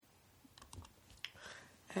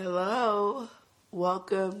Hello.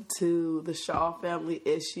 Welcome to the Shaw Family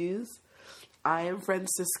Issues. I am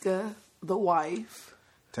Francisca, the wife.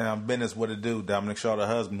 Town business, what it do? Dominic Shaw, the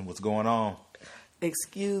husband. What's going on?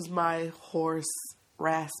 Excuse my hoarse,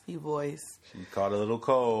 raspy voice. She caught a little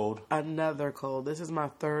cold. Another cold. This is my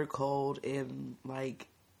third cold in like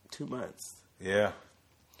 2 months. Yeah.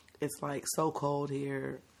 It's like so cold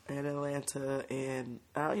here in Atlanta, and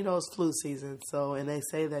it's flu season. So, and they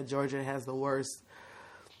say that Georgia has the worst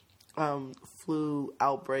flu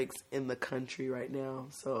outbreaks in the country right now.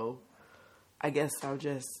 So, I guess I'm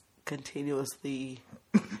just continuously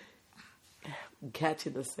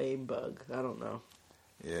catching the same bug. I don't know.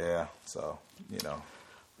 Yeah. So,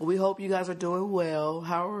 We hope you guys are doing well.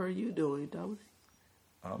 How are you doing, Dominic?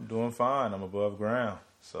 I'm doing fine. I'm above ground,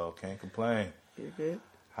 so can't complain. You're good?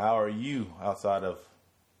 How are you outside of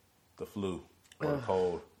the flu or the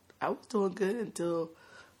cold? I was doing good until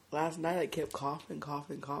last night. I kept coughing.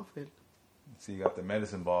 So you got the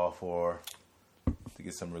medicine ball to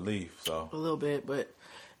get some relief. So A little bit, but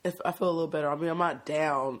I feel a little better. I mean, I'm not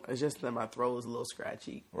down. It's just that my throat is a little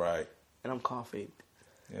scratchy. Right. And I'm coughing.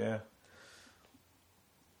 Yeah.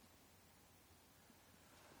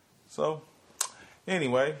 So,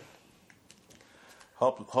 anyway,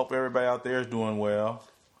 hope everybody out there is doing well.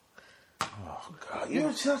 Oh God,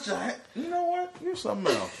 you're such a. You know what? You're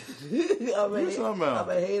something else. You're something else. I'm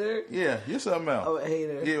a hater. Yeah, you're something else. I'm a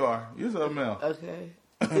hater. You are. You're something else. Okay.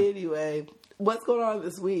 Anyway, what's going on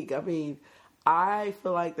this week? I mean, I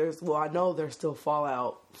feel like I know there's still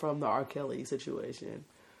fallout from the R. Kelly situation.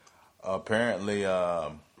 Apparently,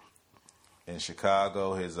 in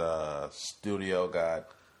Chicago, his studio got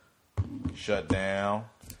shut down,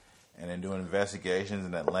 and they're doing investigations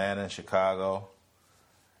in Atlanta and Chicago.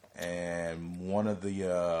 And one of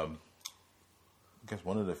the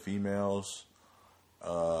females.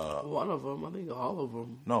 One of them, I think all of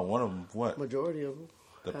them. No, one of them. What? Majority of them.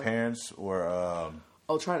 The parents were.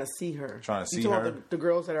 Trying to see her. Trying to see you her. About the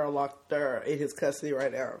girls that are locked are in his custody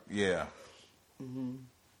right now. Yeah. Mm-hmm.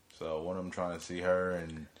 So one of them trying to see her,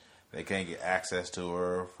 and they can't get access to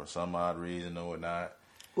her for some odd reason or whatnot.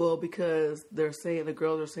 Well, because the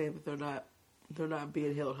girls are saying that they're not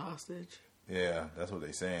being held hostage. Yeah, that's what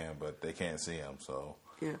they're saying, but they can't see him, so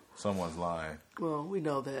yeah, someone's lying. Well, we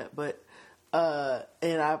know that, but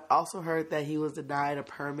and I've also heard that he was denied a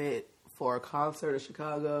permit for a concert in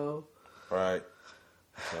Chicago. Right.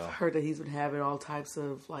 So, I've heard that he's been having all types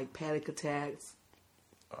of like panic attacks.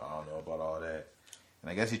 I don't know about all that.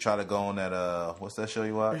 And I guess he tried to go on that what's that show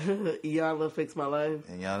you watch? Iyanla Fix My Life.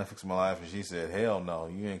 And Iyanla Fix My Life, and she said, "Hell no,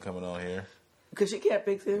 you ain't coming on here." Because she can't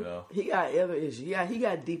fix him. No. He got other issues. Yeah, he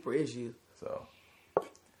got deeper issues. So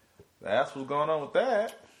that's what's going on with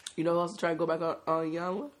that. You know who else is trying to go back on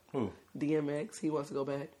Iyanla? Who? DMX. He wants to go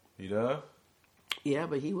back. He does? Yeah,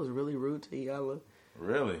 but he was really rude to Iyanla.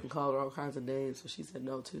 Really? And called her all kinds of names, so she said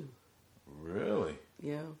no too. Really?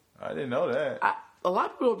 Yeah. I didn't know that. A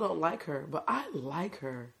lot of people don't like her, but I like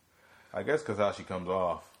her. I guess because how she comes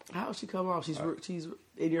off. How does she come off? She's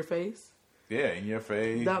in your face. Yeah, in your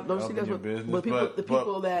face. Don't you think that's what business. But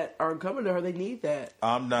people that are coming to her, they need that.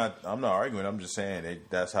 I'm not arguing. I'm just saying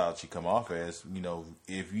that's how she come off as.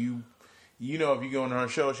 If you go on her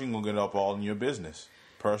show, she gonna get up all in your business,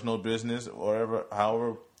 personal business, whatever,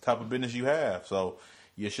 however type of business you have. So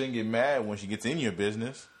you shouldn't get mad when she gets in your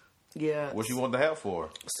business. Yeah. What you want the help for?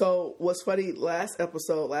 So what's funny? Last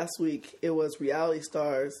week, it was reality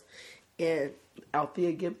stars, and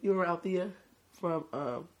Althea Gibb. You remember Althea from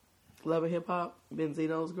Love and Hip Hop,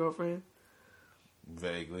 Benzino's girlfriend?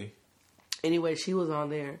 Vaguely. Anyway, she was on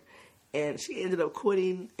there, and she ended up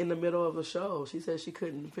quitting in the middle of the show. She said she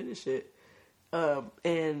couldn't finish it.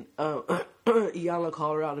 And Iyanla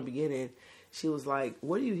called her out in the beginning. She was like,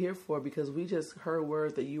 "What are you here for? Because we just heard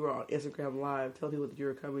word that you were on Instagram Live. Tell people that you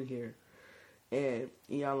were coming here." And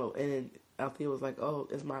Althea was like, "Oh,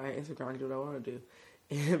 it's my Instagram. I can do what I want to do."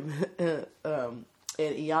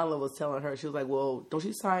 And Iyanla was telling her, she was like, "Well, don't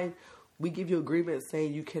you sign? We give you agreement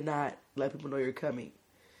saying you cannot let people know you're coming.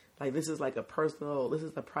 Like, this is like a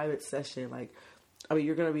private session. Like, I mean,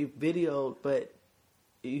 you're going to be videoed, but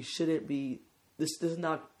you shouldn't be, this is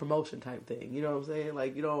not a promotion type thing. You know what I'm saying?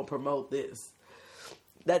 Like, you don't promote this.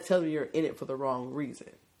 That tells me you're in it for the wrong reason,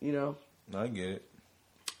 you know?" I get it.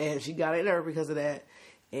 And she got in there because of that.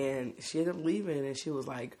 And she ended up leaving, and she was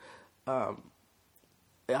like,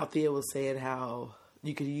 Althea was saying how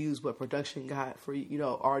you could use what production got for,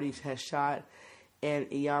 already has shot. And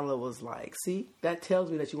Iyanla was like, "See, that tells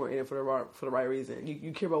me that you weren't in it for the right reason.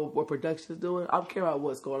 You care about what production is doing. I'm care about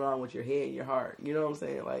what's going on with your head and your heart. You know what I'm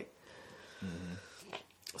saying? Like,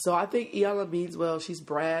 So I think Iyanla means well. She's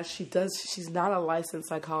brash. She's not a licensed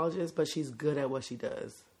psychologist, but she's good at what she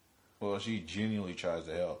does. Well, she genuinely tries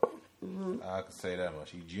to help. I can say that much.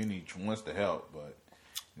 She genuinely wants to help, but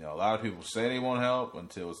a lot of people say they want help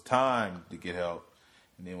until it's time to get help.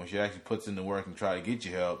 And then when she actually puts in the work and try to get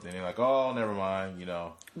you help, then they're like, oh, never mind,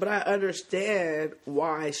 But I understand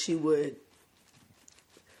why she would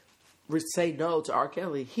say no to R.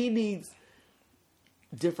 Kelly. He needs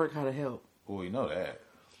different kind of help. Well, we know that.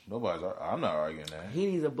 I'm not arguing that. He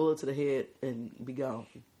needs a bullet to the head and be gone.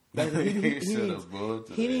 Like, he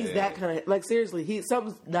needs that kind of, like, seriously, he's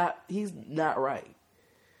not right.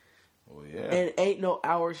 Well, yeah. And ain't no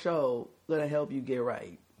hour show gonna help you get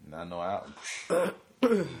right. Not no hour.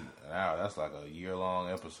 An hour, that's like a year-long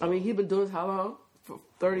episode. I mean, he been doing this how long? For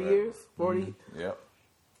 30 years? 40? Mm-hmm. Yep.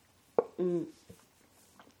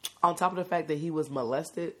 On top of the fact that he was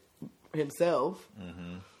molested himself,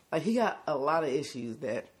 like, he got a lot of issues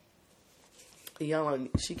that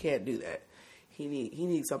she can't do that. He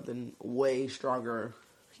needs something way stronger.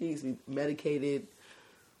 He needs to be medicated,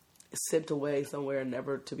 sent away somewhere,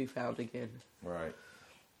 never to be found again. Right.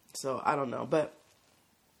 So I don't know, but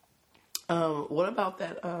what about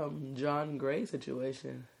that John Gray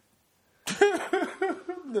situation?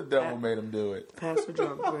 The devil made him do it. Pastor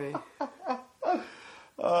John Gray.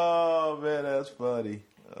 Oh man, that's funny.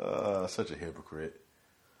 Such a hypocrite.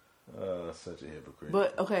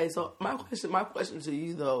 But okay, so my question to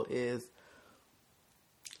you though is,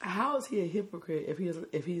 how is he a hypocrite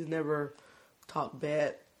if he's never talked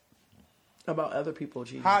bad about other people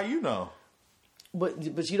cheating? How you know? But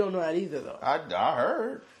you don't know that either though. I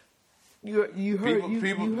heard. You heard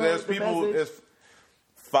there's the people message? as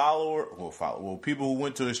people who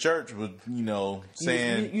went to his church was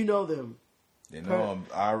saying you know them.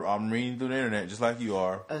 I'm reading through the internet just like you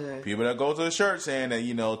are. Okay. People that go to the church saying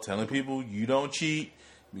that telling people you don't cheat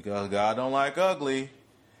because God don't like ugly,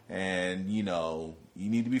 and you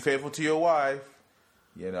need to be faithful to your wife,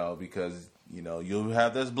 because you'll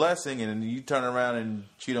have this blessing, and then you turn around and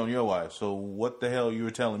cheat on your wife. So what the hell you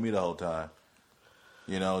were telling me the whole time?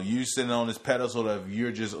 You sitting on this pedestal of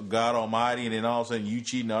you're just God Almighty, and then all of a sudden you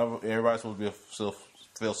cheating. Everybody's supposed to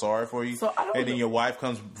feel sorry for you, and then your wife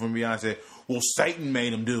comes from behind and says, "Well, Satan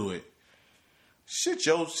made him do it." Sit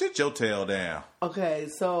your tail down. Okay,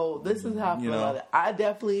 so this is how I feel about it. I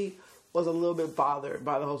definitely was a little bit bothered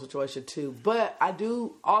by the whole situation too, but I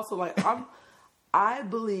do also I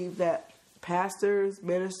believe that pastors,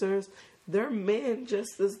 ministers, they're men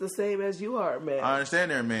just as the same as you are, man. I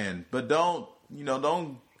understand they're men, but don't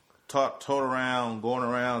tote around, going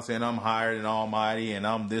around saying I'm higher than Almighty and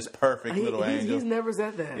I'm this perfect little angel. He's never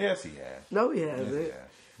said that. Yes, he has. No, he hasn't. Yes,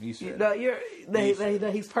 he said. That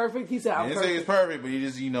he's perfect. He said I'm perfect. He didn't perfect. say he's perfect, but he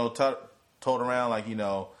just tote around like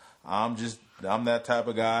I'm that type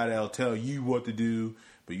of guy that'll tell you what to do,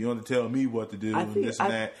 but you don't have to tell me what to do and this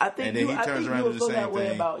and that. And then he turns around and do the same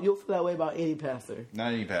thing. You'll feel that way about any pastor.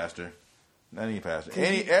 Not any pastor.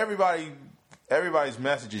 Everybody's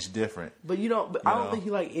message is different. But I don't think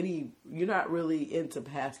you like any. You're not really into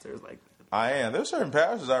pastors like that. I am. There's certain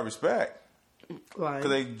pastors I respect because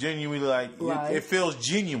they genuinely it feels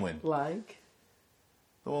genuine. Like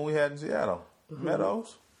the one we had in Seattle,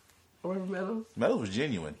 Meadows. Or Meadows. Meadows was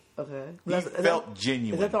genuine. Okay, He felt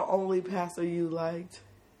genuine. Is that the only pastor you liked?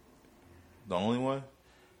 The only one,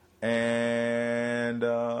 and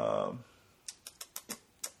I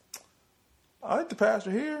like the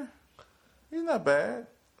pastor here. He's not bad.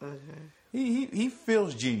 Okay. He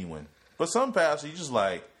feels genuine. But some pastors, you just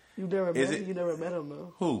like... You never met him,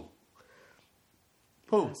 though. Who?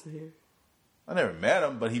 Pastor here. I never met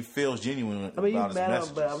him, but he feels genuine about his messages.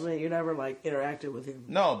 Him, but you're never, interacted with him.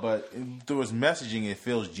 No, but through his messaging, it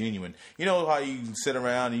feels genuine. You know how you can sit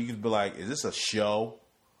around and you can be like, is this a show?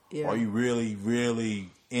 Yeah. Or are you really, really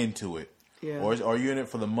into it? Yeah. Or are you in it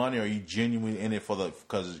for the money, or are you genuinely in it for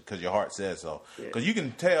because your heart says so? Because you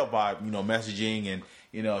can tell by messaging and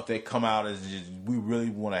if they come out as just, we really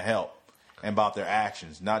want to help, and about their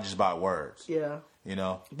actions, not just by words. Yeah.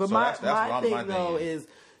 But so my thing though is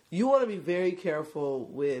you want to be very careful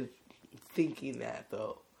with thinking that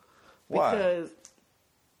though. Why?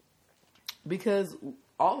 Because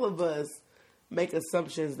all of us make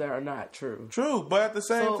assumptions that are not true. True, but at the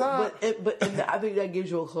same time... But I think that gives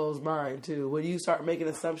you a closed mind, too. When you start making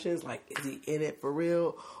assumptions, like, is he in it for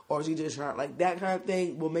real? Or is he just trying... Like, that kind of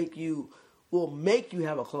thing will make you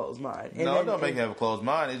have a closed mind. And it don't make you have a closed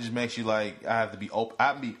mind. It just makes you like, I have to be open.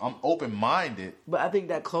 I'm open-minded. But I think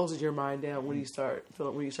that closes your mind down when you start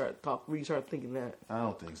thinking that. I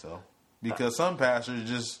don't think so. Because some pastors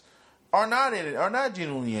just are not in it, are not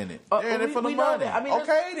genuinely in it. They're in it for the money. I mean,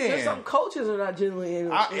 okay, then. There's some coaches are not genuinely in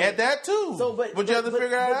it. At that too. So, but you have to figure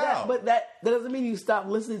that out. But that doesn't mean you stop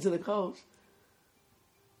listening to the coach.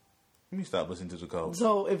 Let me stop listening to the coach.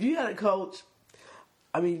 So if you had a coach,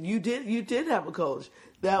 I mean, you did have a coach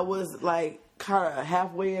that was like kind of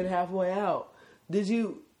halfway in, halfway out. Did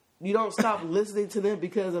you don't stop listening to them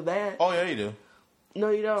because of that? Oh yeah, you do. No,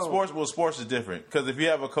 you don't. Sports is different because if you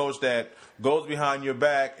have a coach that goes behind your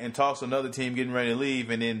back and talks to another team getting ready to leave,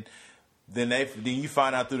 and then you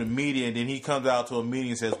find out through the media, and then he comes out to a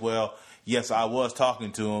meeting and says, "Well, yes, I was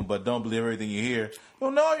talking to him, but don't believe everything you hear."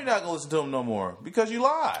 Well, no, you're not gonna listen to him no more because you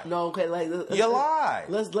lied. No, okay, like you lied.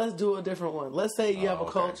 Let's do a different one. Let's say you have a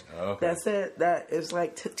coach that said that it's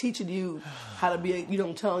like teaching you how to be,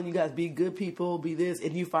 telling you guys be good people, be this,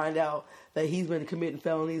 and you find out that he's been committing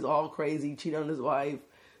felonies, all crazy, cheating on his wife,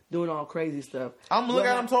 doing all crazy stuff. I'm looking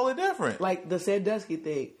at him totally different. Like the Sandusky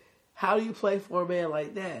thing. How do you play for a man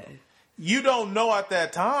like that? You don't know at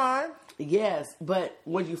that time. Yes, but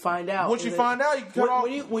when you find out, you can cut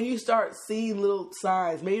off. When you start seeing little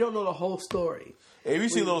signs, maybe you don't know the whole story. If you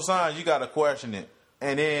see little signs, you got to question it,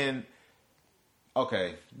 and then.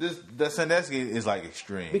 Okay, the Sandusky is like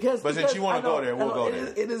extreme. But since you want to go there, we'll go there.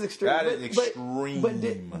 It is extreme. That is extreme. But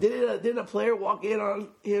did a player walk in on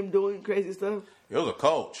him doing crazy stuff? It was a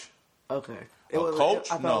coach. Okay. It was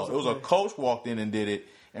a coach walked in and did it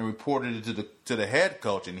and reported it to the head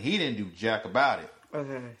coach, and he didn't do jack about it.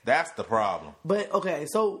 Okay. That's the problem. But okay,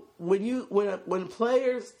 so when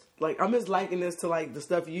players, like, I'm just liking this to like the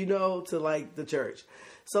stuff to like the church.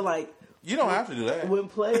 So like you don't have to do that. When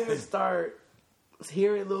players start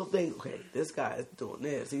hearing little things, okay, this guy is doing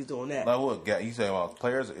this, he's doing that. Like what? You say about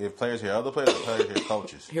players? If players hear other players, or players hear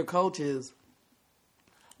coaches. Hear coaches.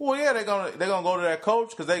 Well, yeah, they're gonna go to that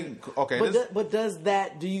coach because they okay. But does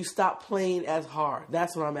that? Do you stop playing as hard?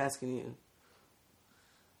 That's what I'm asking you.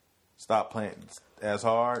 Stop playing as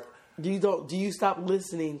hard. Do you stop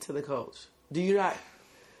listening to the coach? Do you not?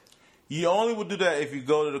 You only would do that if you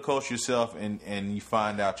go to the coach yourself and you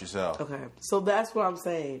find out yourself. Okay, so that's what I'm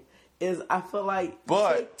saying. Is I feel like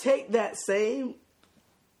take that same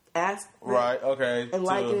aspect, right? Okay, and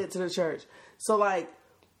liken it to the church. So like,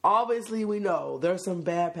 obviously we know there's some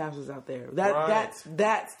bad pastors out there. That's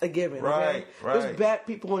a given. Right, okay? There's bad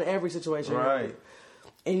people in every situation. Right.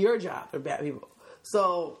 In your job, there are bad people.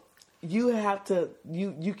 So you have to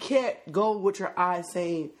you can't go with your eyes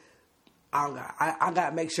saying, I got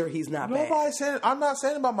to make sure he's not bad. I'm not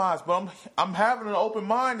saying about my eyes, but I'm having an open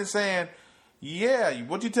mind and saying, yeah,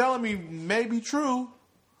 what you're telling me may be true,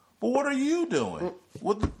 but what are you doing?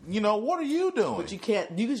 What are you doing? But you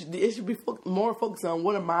can't. It should be more focused on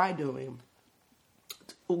what am I doing.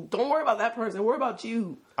 Don't worry about that person. Worry about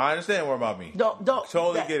you. I understand. Worry about me. Don't.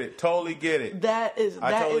 Totally get it. Totally get it. I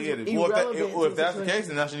totally get it. Well, if that's the case,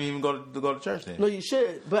 then I shouldn't even go to church then. No, you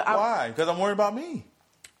should. But why? Because I'm worried about me.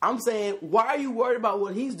 I'm saying, why are you worried about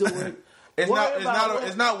what he's doing? It's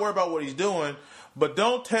not worried about what he's doing, but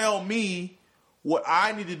don't tell me what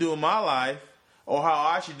I need to do in my life or how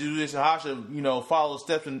I should do this or how I should, follow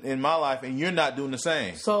steps in my life, and you're not doing the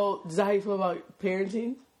same. So, is that how you feel about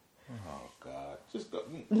parenting? Oh, God. Just go.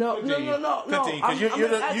 No. Continue,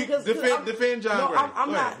 because you defend John Gray.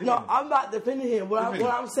 I'm not defending him. What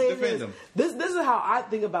I'm saying is, this is how I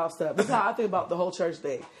think about stuff. This is how I think about the whole church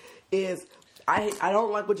thing. Is I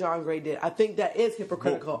don't like what John Gray did. I think that is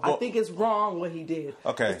hypocritical. I think it's wrong what he did.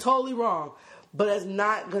 Okay. It's totally wrong. But it's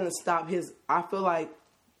not going to stop his... I feel like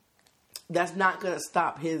that's not going to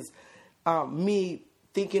stop his... me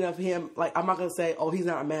thinking of him... Like, I'm not going to say, oh, he's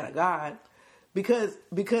not a man of God. Because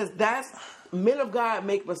that's... Men of God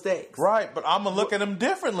make mistakes. Right, but I'm going to look at him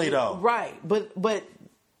differently, though. Right,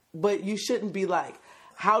 but you shouldn't be like,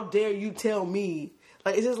 how dare you tell me...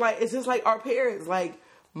 Like, it's just like our parents. Like,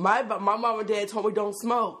 my mom and dad told me don't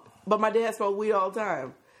smoke. But my dad smoked weed all the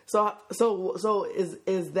time. So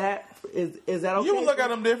is that okay? You would look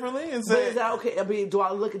at him differently and say, "Is that okay?" I mean, do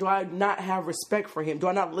I not have respect for him? Do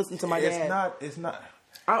I not listen to my dad? It's not.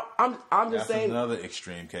 I'm just saying. Another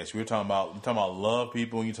extreme case. We're talking about love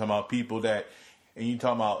people, and you're talking about people that, and you're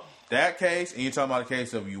talking about that case, and you're talking about a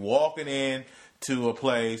case of you walking in to a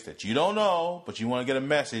place that you don't know, but you want to get a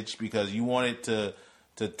message because you want it to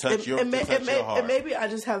touch your heart. And maybe I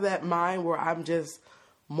just have that mind where I'm just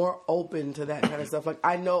more open to that kind of stuff. Like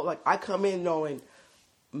I know, like I come in knowing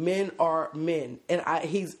men are men, and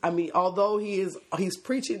although he's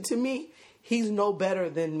preaching to me, he's no better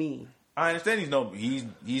than me. I understand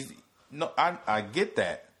I get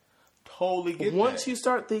that. Totally get that. Once you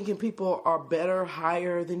start thinking people are better,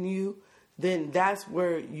 higher than you, then that's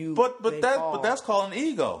where you. But that's called an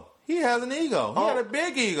ego. He has an ego. He had a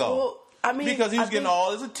big ego. Well, I mean, because he was getting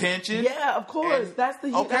all his attention. Yeah, of course. And, that's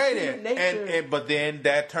the okay human then. nature. But then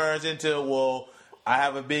that turns into, well, I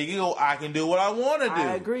have a big ego. I can do what I want to do.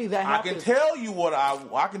 I agree. That happens. I can tell you what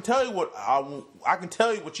I can tell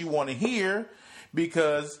you what you want to hear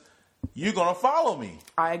because you're gonna follow me.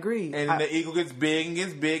 I agree. And then the ego gets big and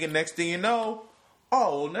gets big, and next thing you know,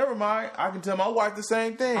 oh, well, never mind. I can tell my wife the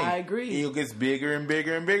same thing. I agree. Ego gets bigger and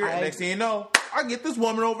bigger and bigger, and next thing you know, I get this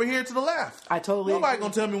woman over here to the left. I totally Nobody agree.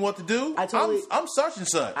 gonna tell me what to do. I'm such and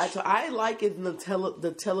such. I like it in the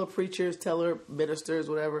telepreachers, teleministers,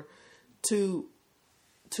 whatever, to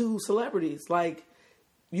celebrities. Like,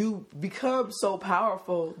 you become so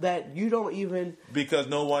powerful that you don't even because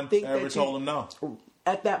no one ever told him no.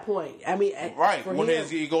 At that point, I mean, right when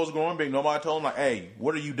his ego's growing big, nobody told him like, "Hey,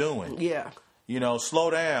 what are you doing?" Yeah. Slow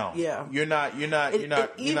down. Yeah, you're not. I'm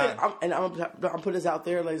putting this out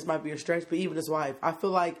there. Like, this might be a stretch, but even his wife, I feel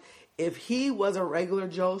like if he was a regular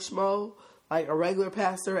Joe Schmo, like a regular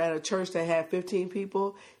pastor at a church that had 15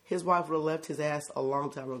 people, his wife would have left his ass a long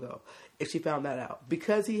time ago if she found that out.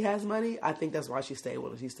 Because he has money, I think that's why she stayed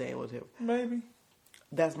with him. She's staying with him. Maybe.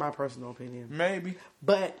 That's my personal opinion. Maybe.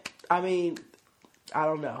 But I mean, I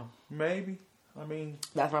don't know. Maybe. I mean,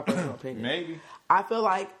 that's my personal opinion. Maybe. I feel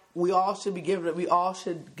like we all should be given. We all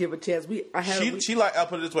should give a chance. I'll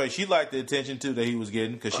put it this way. She liked the attention too that he was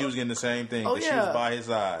getting because she was getting the same thing. She was by his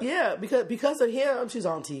side. Yeah, because of him, she's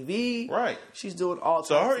on TV. Right. She's doing all.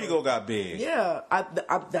 So her ego got big. Yeah,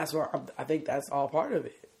 that's what I think. That's all part of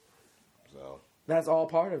it. So that's all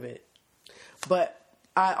part of it. But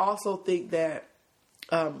I also think that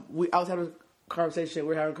I was having a conversation.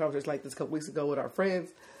 We were having a conversation like this a couple weeks ago with our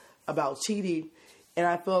friends about cheating. And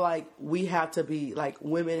I feel like we have to be, like,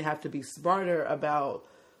 women have to be smarter about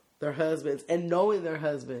their husbands and knowing their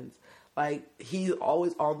husbands. Like, he's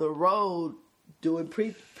always on the road doing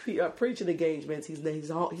preaching engagements. He's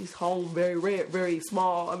home very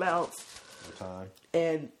small amounts of time.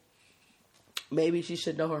 And maybe she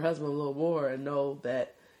should know her husband a little more and know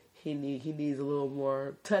that he needs a little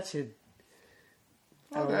more touching.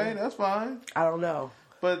 Okay, that's fine. I don't know.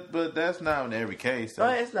 But that's not in every case. No,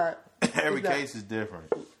 it's not. Every case is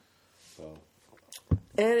different. So,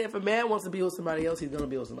 and if a man wants to be with somebody else, he's going to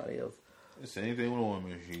be with somebody else. It's anything with a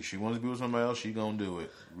woman. If she wants to be with somebody else, she's going to do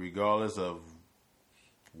it, regardless of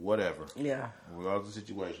whatever. Yeah. Regardless of the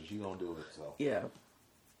situation, she's going to do it. So yeah.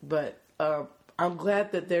 But I'm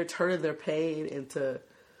glad that they're turning their pain into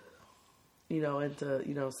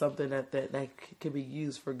something that can be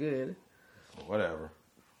used for good. Whatever.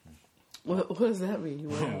 What does that mean?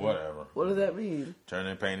 Whatever. What does that mean? Turn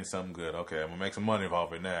their pain into something good. Okay, I'm gonna make some money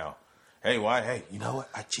off it now. Hey, why? Hey, you know what?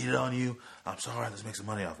 I cheated on you. I'm sorry. Let's make some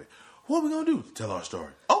money off it. What are we gonna do? Tell our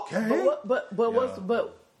story. Okay.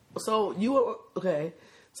 So you were okay.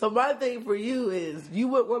 So my thing for you is, you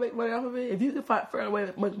wouldn't want to make money off of it. If you could find a way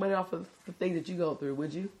to make money off of the things that you go through,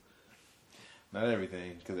 would you? Not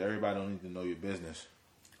everything, because everybody don't need to know your business.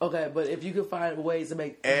 Okay, but if you could find ways to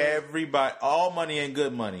make everybody, all money ain't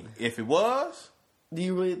good money. If it was, do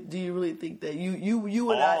you really think that you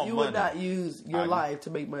would not use your life to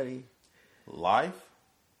make money? Life,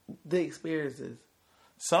 the experiences,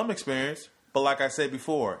 some experience, but like I said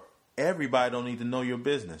before, everybody don't need to know your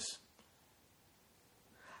business.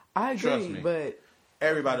 I agree, Trust me. But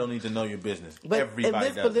everybody don't need to know your business. But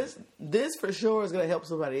everybody does. This for sure is going to help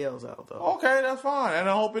somebody else out, though. Okay, that's fine, and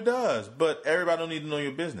I hope it does. But everybody don't need to know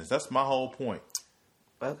your business. That's my whole point.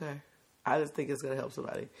 Okay, I just think it's going to help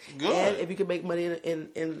somebody. Good. And if you can make money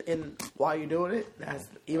in while you're doing it, that's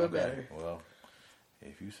even better. Well,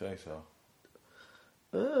 if you say so.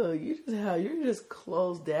 Oh, you're just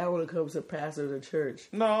closed down when it comes to pastors and church.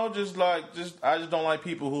 No, I just don't like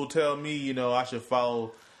people who tell me, I should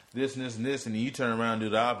follow this and this and this, and you turn around and do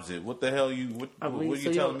the opposite. What the hell what are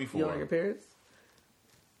you telling me for? You don't like your parents?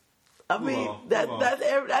 I mean,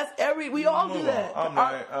 that's every. We all do that.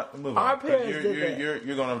 Our parents did that.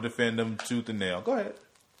 You're going to defend them tooth and nail. Go ahead.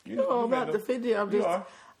 No, I'm not defending. I'm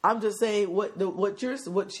just saying what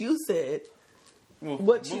you said. Move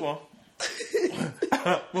on.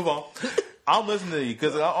 Move on. I'm listening to you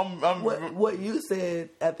because I'm what you said.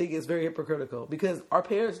 I think is very hypocritical because our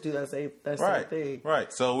parents do that same thing.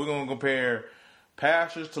 Right. So we're gonna compare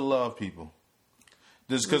pastors to love people.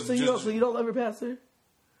 Just because. So you don't love your pastor?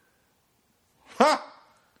 Ha!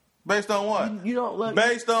 Based on what? You don't love.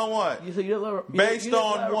 Based on what? So you don't love. Based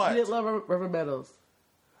on what? You didn't love Reverend Meadows.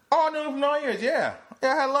 Oh, I knew him for 9 years. Yeah, I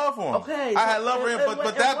had love for him. Okay, I had love for him,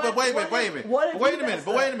 but wait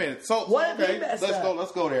a minute. So okay,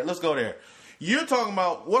 let's go there. You're talking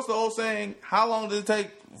about, what's the old saying? How long does it take?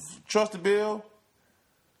 Trust to build,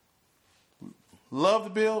 love to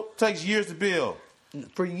build. Takes years to build.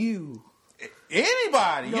 For you.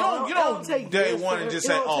 Anybody. No, you don't take day this, one and just it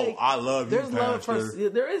say, don't "Oh, take- I love you, There's love at Pastor.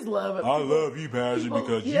 first. There is love. I love you, Pastor, people-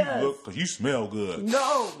 because yes. because you smell good."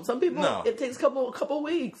 No, some people No. it takes a couple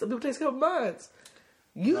weeks. Some people it takes a couple months.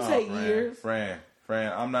 You No, take Fran, years. Fran,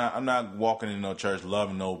 I'm not walking in no church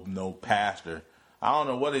loving no pastor. I don't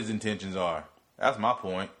know what his intentions are. That's my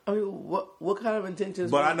point. I mean, what kind of intentions?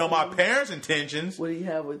 But would I know you- my parents' intentions. What do you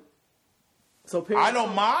have with? So parents. I know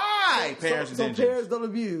my parents' so intentions. parents don't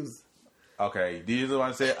abuse. Okay, these are what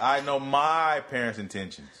I said. I know my parents'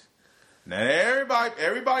 intentions. Now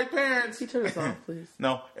everybody parents. Can you turn this off, please?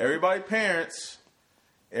 No, everybody parents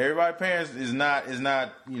is not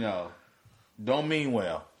don't mean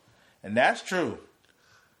well, and that's true.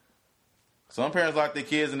 Some parents lock their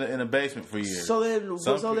kids in the basement for years. So then,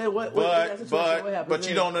 what? But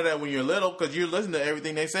you don't know that when you're little because you listen to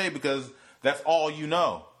everything they say because that's all you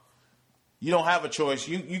know. You don't have a choice.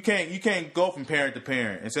 You can't go from parent to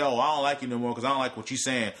parent and say, "Oh, I don't like you no more because I don't like what you're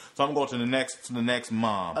saying, so I'm going to the next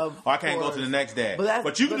mom, or I can't go to the next dad."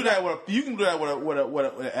 But you can do that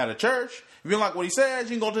at a church. If you don't like what he says,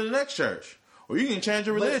 you can go to the next church, or you can change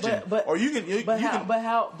your religion, or you can.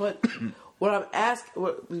 But what I'm asking,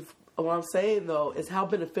 what I'm saying though, is how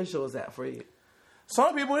beneficial is that for you?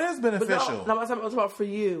 Some people it is beneficial. No, I'm talking about for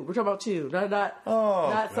you. We're talking about you,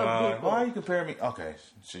 not some people. Why are you comparing me? Okay,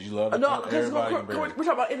 so you love no, because we're talking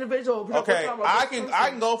about individual. Okay, I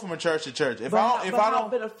can go from a church to church. If I don't, how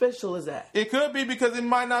beneficial is that? It could be because it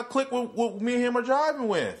might not click with what me and him are driving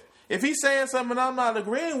with. If he's saying something and I'm not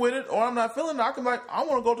agreeing with it or I'm not feeling it, I can I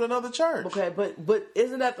want to go to another church. Okay, but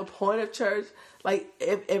isn't that the point of church? Like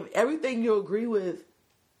if everything you agree with.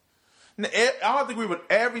 I have to agree with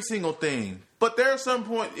every single thing, but there's some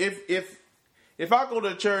point if I go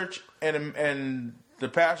to church and the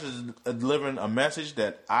pastor's delivering a message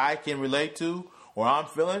that I can relate to or I'm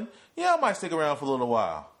feeling, I might stick around for a little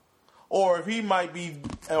while. Or if he might be,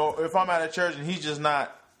 or if I'm at a church and he's just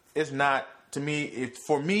not, it's not to me.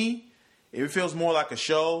 For me, if it feels more like a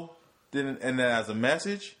show than as a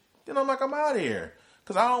message, then I'm like I'm out of here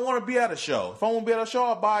because I don't want to be at a show. If I want to be at a show,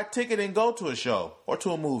 I'll buy a ticket and go to a show or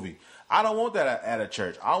to a movie. I don't want that at a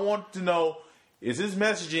church. I want to know, is his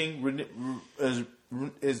messaging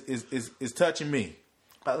is touching me?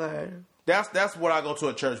 Okay. That's what I go to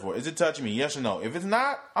a church for. Is it touching me? Yes or no? If it's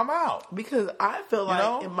not, I'm out. Because I feel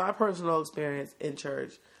like in my personal experience in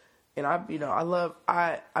church, and I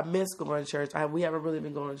miss going to church. We haven't really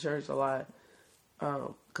been going to church a lot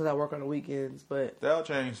because I work on the weekends. But that'll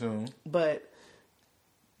change soon. But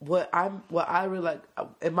what I really like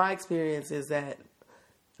in my experience is that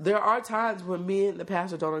there are times when me and the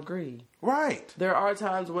pastor don't agree. Right. There are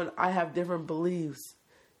times when I have different beliefs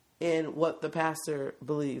in what the pastor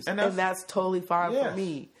believes. And that's totally fine for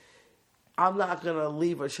me. I'm not going to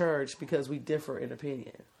leave a church because we differ in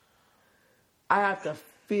opinion. I have to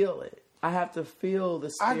feel it. I have to feel the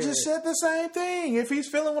spirit. I just said the same thing. If he's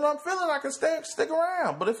feeling what I'm feeling, I can stick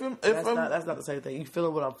around. But that's not the same thing. You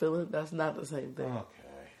feeling what I'm feeling? That's not the same thing. Okay.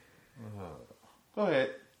 Go ahead.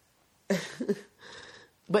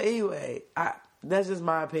 But anyway, that's just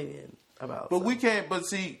my opinion about. But we can't. But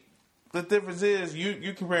see, the difference is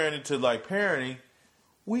you comparing it to like parenting.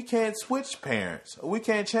 We can't switch parents. We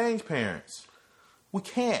can't change parents. We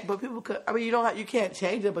can't. But people could. I mean, you can't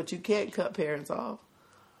change it, but you can't cut parents off.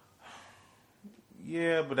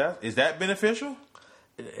 Yeah, but is that beneficial?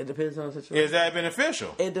 It depends on the situation. Is that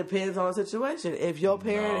beneficial? It depends on the situation. If your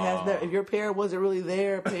parent if your parent wasn't really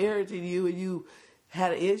there parenting you and you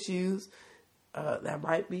had issues, that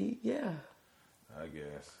might be I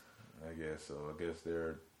guess so. I guess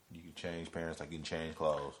you can change parents like you can change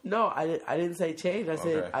clothes. No, I didn't say change. I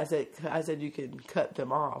said you can cut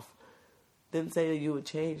them off. Didn't say that you would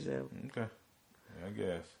change them. Okay, I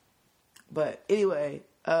guess. But anyway,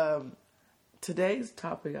 today's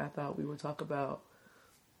topic I thought we would talk about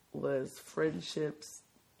was friendships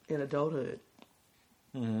in adulthood.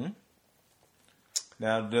 Mm-hmm.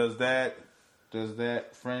 Now, does that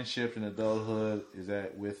friendship in adulthood, is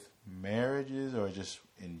that with marriages or just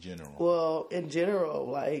in general? Well, in general,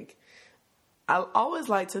 like I always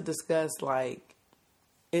like to discuss like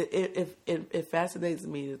it fascinates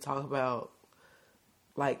me to talk about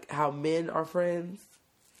like how men are friends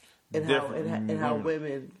and how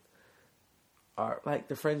women are, like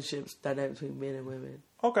the friendships dynamic between men and women.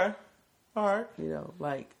 Okay. All right. You know,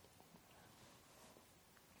 like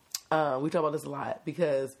we talk about this a lot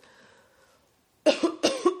because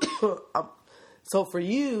so for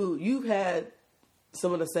you've had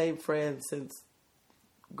some of the same friends since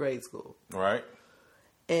grade school. Right.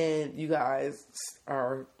 And you guys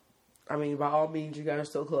are, I mean, by all means, you guys are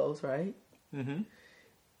still close, right? Mm-hmm.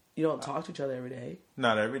 You don't talk to each other every day.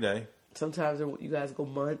 Not every day. Sometimes you guys go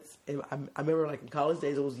months, and I remember like in college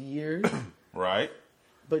days it was years, Right.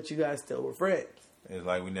 but you guys still were friends. It's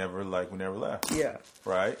like we never left. Yeah,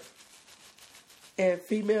 Right. and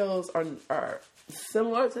females are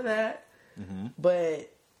similar to that,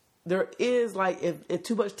 but there is like if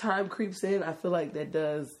too much time creeps in, I feel like that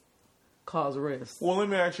does cause risk. Well, let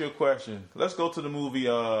me ask you a question. Let's go to the movie.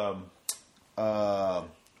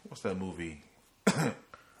 What's that movie?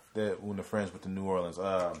 That when the friends went to New Orleans.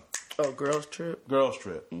 Oh, Girls Trip. Girls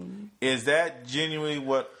Trip. Is that genuinely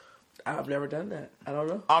what? I've never done that. I don't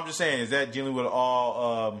know. I'm just saying. Is that genuinely what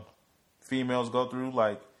all females go through?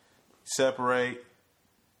 Like separate,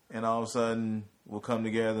 and all of a sudden we'll come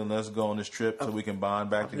together and let's go on this trip so we can bond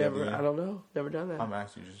back together. Never. again? I don't know. Never done that. I'm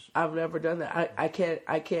actually just. I've never done that. I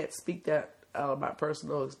can't speak that out of my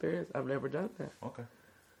personal experience. I've never done that. Okay.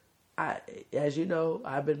 As you know,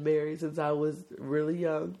 I've been married since I was really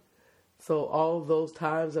young. So all of those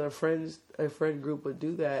times that a friend group would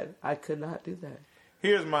do that, I could not do that.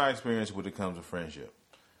 Here's my experience when it comes to friendship.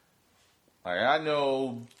 Like I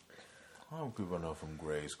know, how many people I know from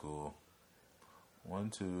grade school? 1,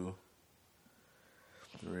 2,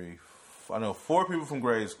 3. I know 4 people from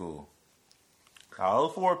grade school. Out of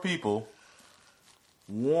those 4 people,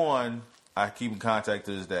 1 I keep in contact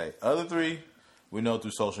to this day. Other 3 we know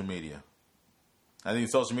through social media. I think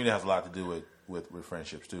social media has a lot to do with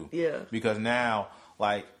friendships too. Yeah. Because now,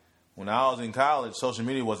 like when I was in college, social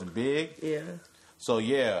media wasn't big. Yeah. So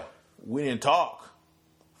yeah, we didn't talk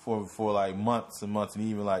for like months and months and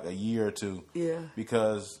even like a year or 2. Yeah.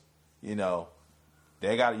 Because, you know,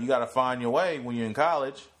 you got to find your way when you're in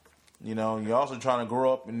college. You know, you're also trying to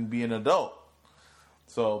grow up and be an adult.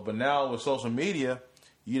 So, but now with social media,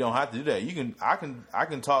 you don't have to do that. I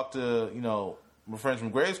can talk to, you know, my friends from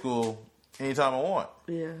grade school anytime I want.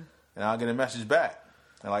 Yeah. And I'll get a message back.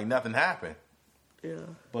 And like nothing happened. Yeah.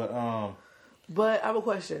 But I have a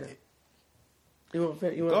question. You want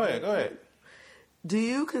to go ahead. Do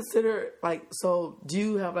you consider do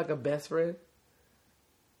you have like a best friend?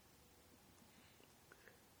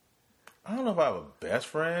 I don't know if I have a best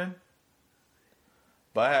friend,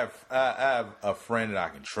 but I have a friend that I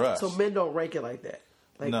can trust. So men don't rank it like that.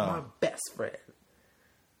 Like No. my best friend.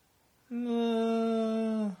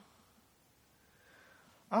 I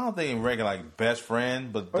don't think in regular like best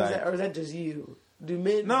friend, but Or like, is that just you? Do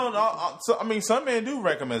men? no. So, I mean, some men do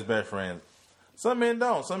rank them as best friends. Some men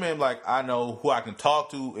don't. Some men like I know who I can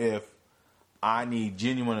talk to if I need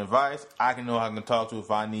genuine advice. I can know who I can talk to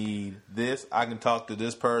if I need this. I can talk to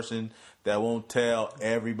this person that won't tell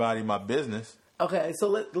everybody my business. Okay, so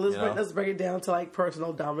let's break it down to like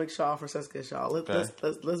personal Dominic Shaw for Seska Shaw.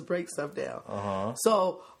 Let's break stuff down.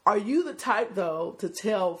 So, are you the type though to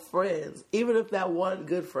tell friends, even if that one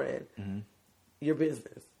good friend, your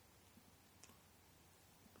business?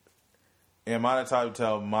 Am I the type to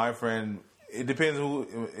tell my friend? It depends who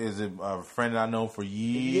is it. A friend that I know for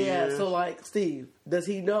years. Yeah. So like Steve, does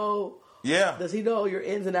he know? Yeah. Does he know your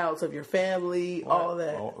ins and outs of your family, all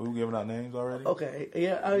that? Oh, we giving out names already? Okay.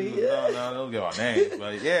 Yeah. I mean, yeah. No, don't give out names.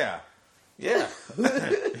 But yeah. Yeah.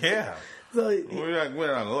 So We're not going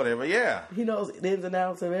to go there, but yeah. he knows the ins and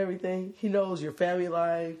outs of everything. He knows your family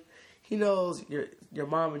life. He knows your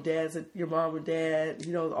mom and dad. Your mom and dad.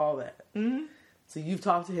 He knows all that. Mm-hmm. So you've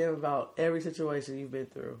talked to him about every situation you've been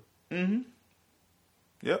through. Mm-hmm.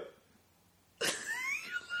 Yep.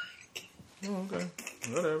 Okay.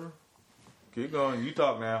 Whatever. Keep going. You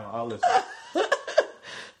talk now. I'll listen.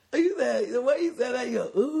 You said the way you said that, you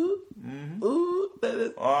go, ooh, ooh. That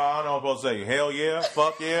is, Oh, I don't know what I'm supposed to say. Hell yeah.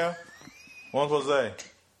 Fuck yeah. What am I supposed to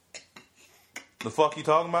say? The fuck you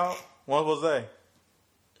talking about? What am I supposed to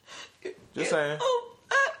say? Just saying.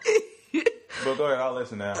 But go ahead. I'll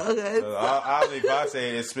listen now. Okay. Obviously, if I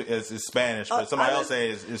say it's Spanish, but somebody else say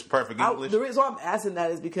it's perfect English. The reason why I'm asking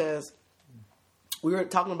that is because we were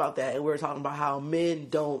talking about that, and we were talking about how men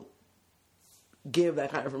don't give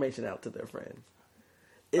that kind of information out to their friends.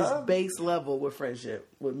 It's base level with friendship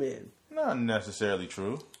with men. Not necessarily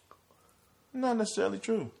true. Not necessarily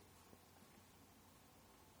true.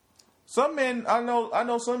 Some men, I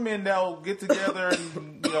know some men that'll get together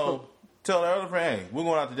and tell their other friend, "Hey, we're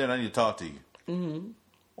going out to dinner. I need to talk to you." Mm-hmm.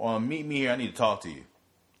 Or meet me here. I need to talk to you.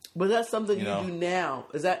 But that's something you do now.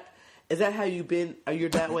 Is that how you've been? Are you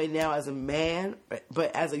that way now as a man?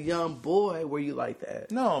 But as a young boy, were you like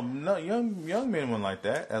that? No, young men weren't like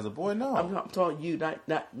that. As a boy, no. I'm talking you,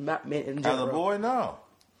 not men in general. As a boy, no.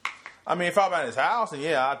 I mean, if I'm at his house, and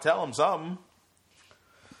I'll tell him something.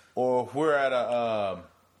 Or if we're at a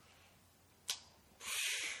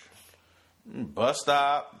bus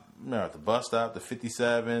stop. Remember at the bus stop, the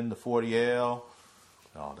 57, the 40L.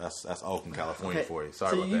 Oh, that's Oakland, California Okay. for you.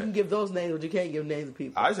 Sorry so about you that. can give those names, but you can't give names of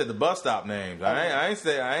people. I said the bus stop names. I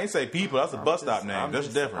ain't say people. That's the bus stop name. That's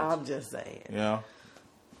the difference. I'm just saying. You know.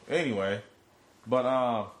 Anyway, but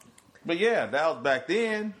yeah, that was back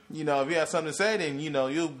then. You know, if you had something to say, then you know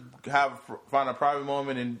you find a private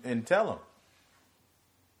moment and tell them.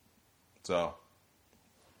 So,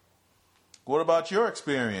 what about your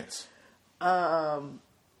experience?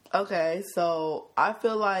 Okay, so I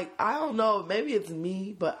feel like, I don't know, maybe it's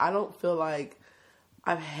me, but I don't feel like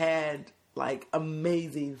I've had like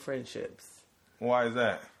amazing friendships. Why is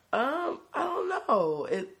that? I don't know.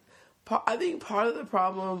 I think part of the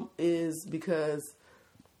problem is because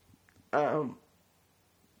I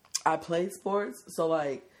play sports, so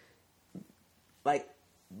like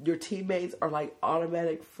your teammates are like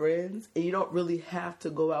automatic friends, and you don't really have to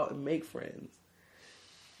go out and make friends.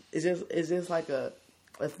 It's just like a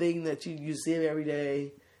thing that you see them every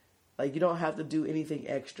day. Like, you don't have to do anything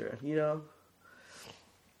extra, you know?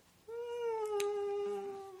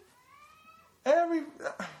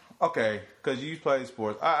 Okay, because you play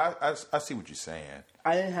sports. I see what you're saying.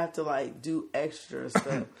 I didn't have to like do extra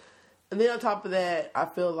stuff. And then on top of that, I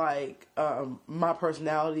feel like my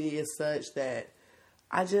personality is such that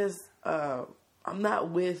I just I'm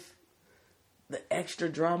not with the extra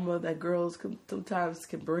drama that girls sometimes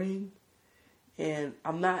can bring. And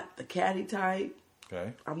I'm not the catty type.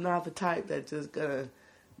 Okay. I'm not the type that's just gonna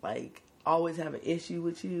like always have an issue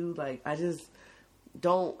with you. Like, I just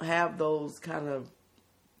don't have those kind of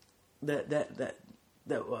what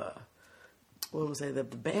would I say, the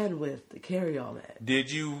bandwidth to carry all that. Did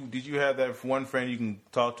you have that one friend you can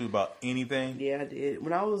talk to about anything? Yeah, I did.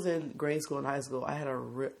 When I was in grade school and high school, I had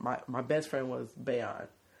my best friend was Bayon.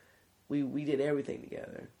 We did everything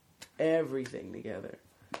together.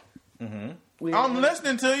 Mm-hmm. I'm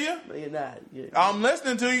listening to you. No, you're not. I'm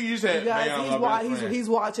listening to you. You said, he's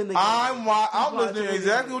watching the game. I'm listening to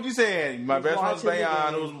exactly what you said. My best friend was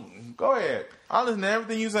Bayon. Go ahead. I listen to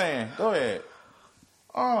everything you're saying. Go ahead.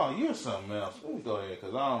 Oh, you're something else. Let me go ahead,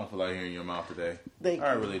 because I don't feel like hearing your mouth today.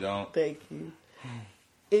 I really don't. Thank you.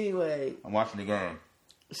 Anyway. I'm watching the game.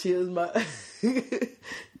 She was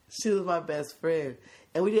my best friend.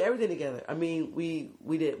 And we did everything together. I mean, we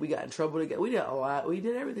got in trouble together. We did a lot. We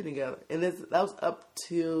did everything together. And that was up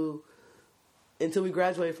until we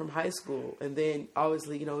graduated from high school. And then,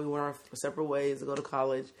 obviously, we went our separate ways to go to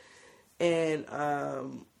college. And,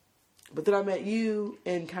 but then I met you,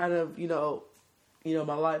 and kind of,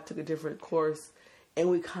 my life took a different course. And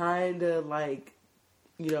we kind of, like,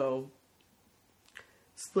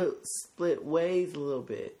 split ways a little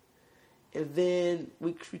bit. And then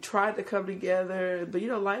we tried to come together, but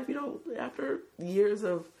life, after years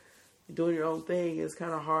of doing your own thing, it's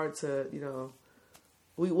kind of hard to,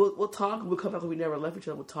 we'll talk, we'll come back, we never left each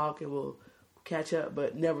other, we'll talk and we'll catch up,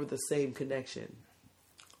 but never the same connection.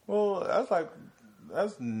 Well,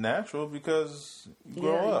 that's natural because you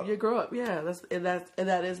grow up. You grow up, yeah,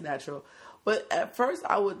 that is natural. But at first,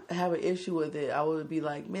 I would have an issue with it. I would be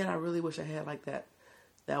like, man, I really wish I had like that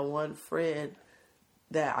one friend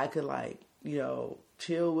that I could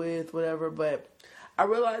chill with, whatever. But I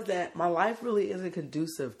realized that my life really isn't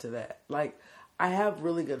conducive to that. Like, I have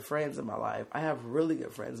really good friends in my life.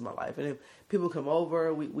 And if people come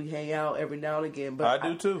over, we hang out every now and again. But I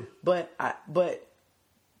do too. But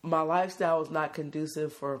my lifestyle is not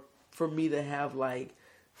conducive for me to have like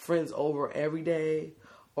friends over every day,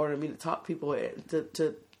 or to me to talk to people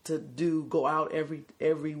to go out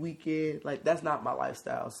every weekend. Like, that's not my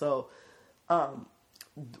lifestyle. So,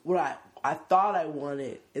 what I thought I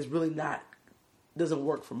wanted is really doesn't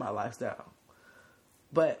work for my lifestyle.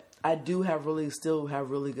 But I do still have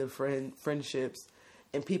really good friendships,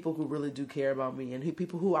 and people who really do care about me, and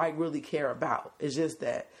people who I really care about. It's just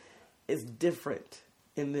that it's different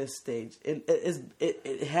in this stage. And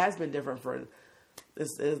it has been different for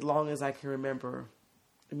as long as I can remember,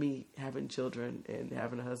 me having children and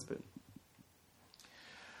having a husband.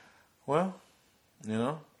 Well,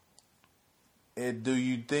 do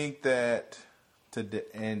you think that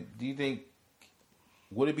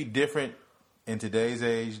would it be different in today's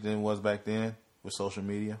age than it was back then with social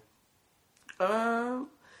media? Yeah.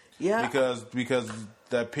 Because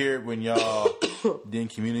that period when y'all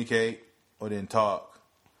didn't communicate or didn't talk,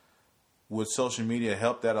 would social media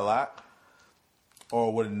help that a lot?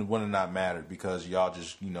 Or would it not matter because y'all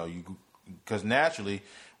just, because naturally,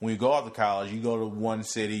 when you go off to college, you go to one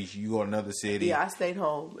city, you go to another city. Yeah, I stayed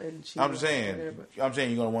home, and I'm saying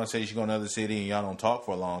you go to one city, she go to another city, and y'all don't talk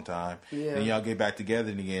for a long time. Yeah. Then y'all get back together,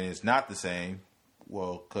 and again, it's not the same.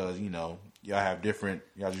 Well, because y'all have different,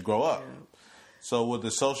 y'all just grow up. So with the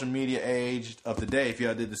social media age of today, if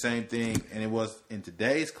y'all did the same thing and it was in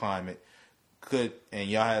today's climate, and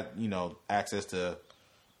y'all had, access to,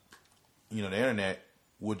 the internet,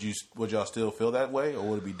 would y'all still feel that way, or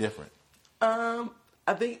would it be different? I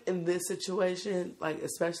think in this situation, like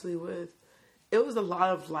especially it was a lot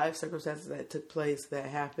of life circumstances that took place that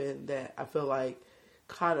happened that I feel like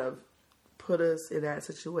kind of put us in that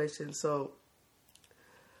situation. So,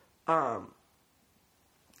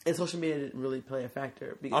 and social media didn't really play a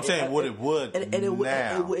factor. I'm saying it would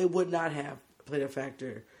it would not have played a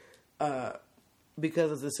factor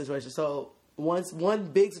because of this situation. So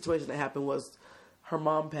one big situation that happened was her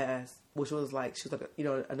mom passed, which was like she was like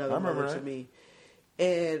another mother to me,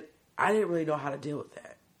 and I didn't really know how to deal with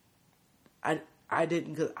that. I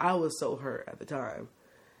didn't, because I was so hurt at the time,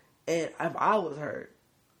 and if I was hurt,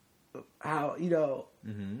 how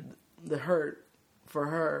the hurt for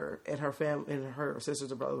her and her family and her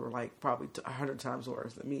sisters and brothers were like probably 100 times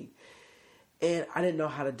worse than me, and I didn't know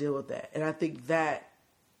how to deal with that, and I think that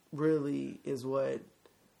really is what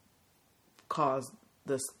caused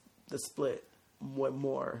the split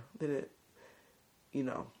more than it,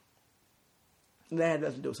 that had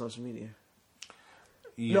nothing to do with social media.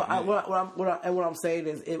 Yeah, what I'm saying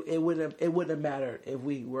is it wouldn't have mattered if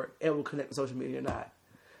we were able to connect to social media or not.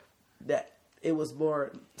 That it was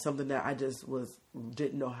more something that I just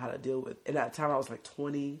didn't know how to deal with. And at that time I was like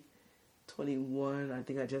 20, 21. I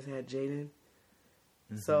think I just had Jaden.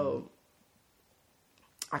 Mm-hmm. So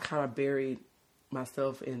I kind of buried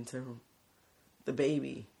myself into the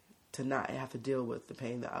baby to not have to deal with the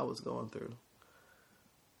pain that I was going through.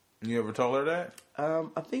 You ever told her that?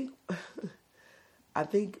 I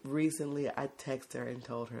think recently I texted her and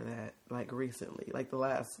told her that, like recently, like the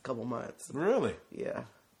last couple months. Really? Yeah.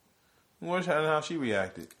 How she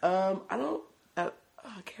reacted? I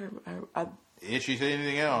can't remember. Did she say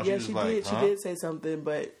anything else? Yeah, she did. Huh? She did say something,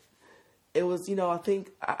 but it was, I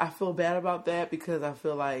think I feel bad about that because I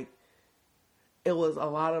feel like a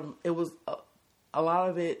lot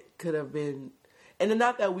of it could have been, and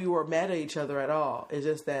not that we were mad at each other at all. It's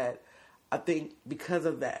just that I think because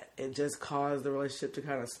of that, it just caused the relationship to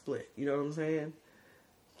kind of split. You know what I'm saying?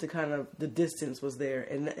 To kind of, the distance was there.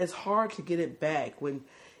 And it's hard to get it back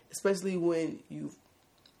especially when you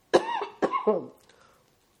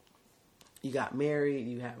got married,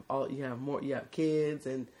 you have kids,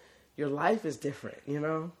 and your life is different,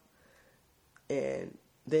 And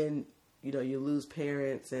then, you lose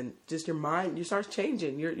parents, and just your mind, you start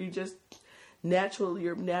changing. You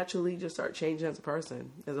naturally just start changing as a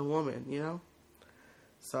person, as a woman,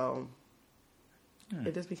 So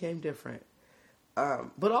it just became different.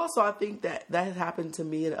 But also I think that has happened to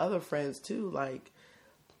me and other friends too. Like,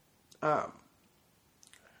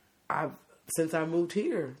 since I moved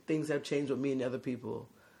here, things have changed with me and other people,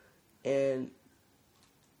 and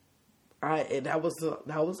that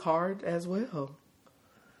was hard as well.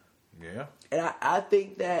 Yeah. And I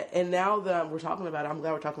think that, and now that we're talking about it, I'm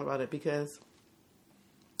glad we're talking about it because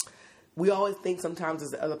we always think sometimes as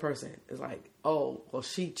the other person is like, oh, well,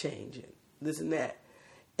 she changing this and that,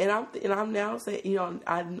 and I'm now saying,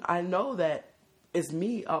 I know that it's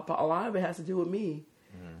me. A lot of it has to do with me.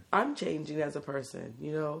 Mm-hmm. I'm changing as a person.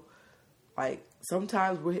 Like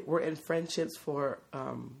sometimes we're in friendships for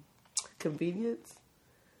convenience.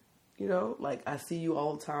 Like I see you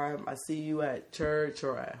all the time. I see you at church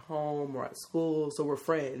or at home or at school, so we're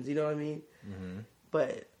friends. You know what I mean? Mm-hmm.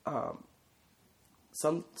 But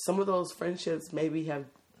some of those friendships maybe have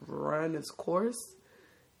run its course,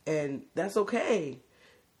 and that's okay.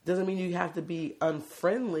 Doesn't mean you have to be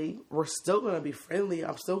unfriendly. We're still going to be friendly.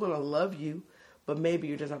 I'm still going to love you, but maybe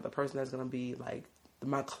you're just not the person that's going to be like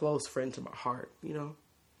my close friend to my heart.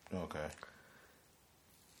 Okay.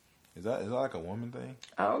 Is that like a woman thing?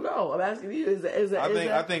 I don't know. I'm asking you.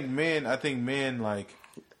 I think men like.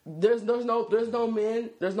 There's no men.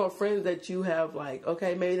 There's no friends that you have like.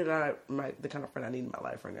 Okay, maybe they're not the kind of friend I need in my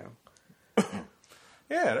life right now.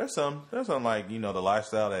 Yeah, there's some like the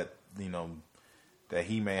lifestyle that that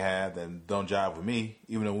he may have that don't jive with me.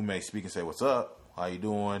 Even though we may speak and say, "What's up? How you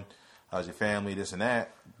doing? How's your family? This and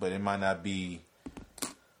that," but it might not be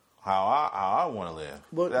how I want to live,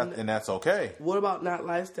 and that's okay. What about not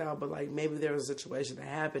lifestyle, but like maybe there was a situation that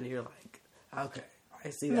happened, and you're like, okay,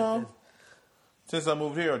 I see that. No. Since I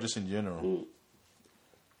moved here, or just in general?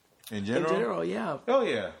 In general? In general, yeah. Oh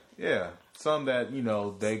yeah. Some that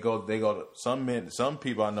they go to some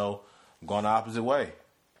people I know going the opposite way.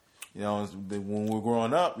 When we were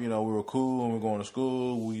growing up, we were cool and we were going to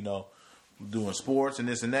school. We doing sports and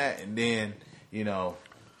this and that, and then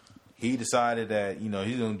he decided that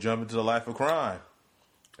he's gonna jump into the life of crime.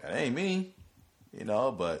 That ain't me,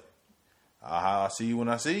 but I'll see you when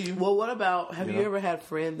I see you. Well, what about, have You you know? ever had a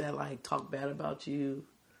friend that, like, talked bad about you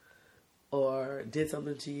or did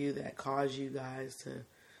something to you that caused you guys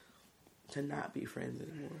to not be friends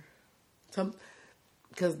anymore?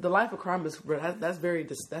 Because the life of crime is, that's very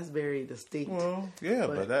distinct. Well, yeah,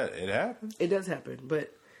 but it happens. It does happen,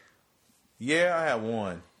 but... Yeah, I had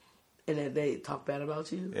one. And that they talk bad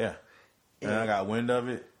about you? Yeah. And I got wind of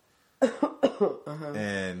it.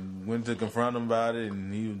 And went to confront him about it,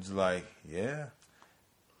 and he was like, yeah.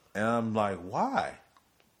 And I'm like, why?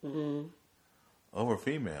 Mm-hmm. Over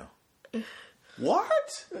female.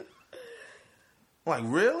 What? Like,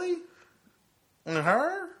 really? And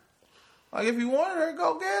her? Like, if you wanted her,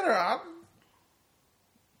 go get her.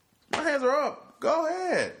 My hands are up. Go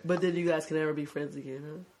ahead. But then you guys can never be friends again,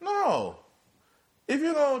 huh? No. If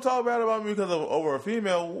you're going to talk bad about me because of over a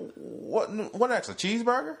female, what next? A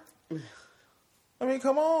cheeseburger? I mean,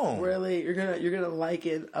 come on. Really? You're gonna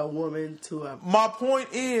liken a woman to a... My point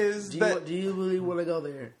is do you really want to go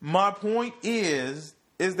there? My point is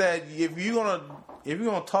that if you're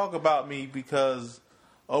gonna talk about me because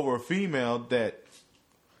over a female that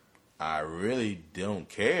I really don't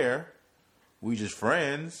care, we just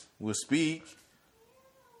friends, we'll speak,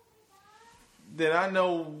 then I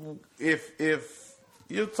know if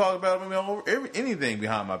you'll talk about me over anything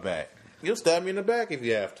behind my back. You'll stab me in the back if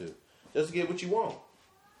you have to. Just to get what you want.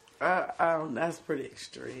 That's pretty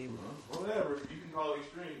extreme. Whatever. You can call it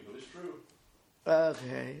extreme, but it's true.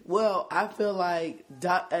 Okay. Well, I feel like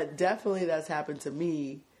definitely that's happened to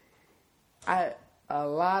me. A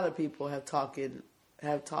lot of people have talking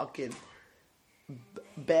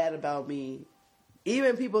bad about me.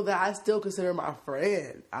 Even people that I still consider my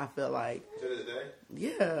friend, I feel like. To this day?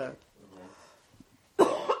 Yeah.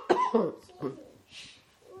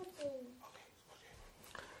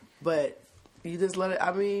 But you just let it,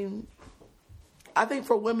 I mean, I think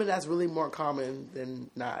for women that's really more common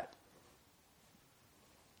than not.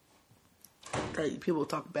 Like, people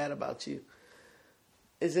talk bad about you.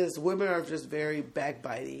 It's just, women are just very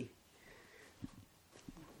backbitey.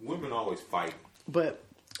 Women always fight. But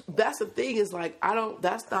that's the thing, is like,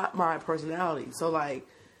 that's not my personality. So like,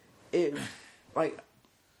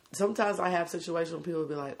 sometimes I have situations where people will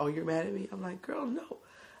be like, oh, you're mad at me? I'm like, girl, no.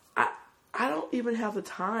 I don't even have the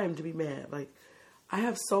time to be mad. Like, I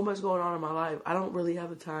have so much going on in my life. I don't really have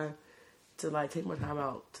the time to, like, take my time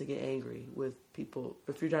out to get angry with people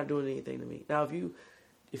if you're not doing anything to me. Now,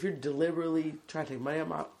 if you're deliberately trying to take money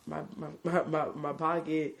out of my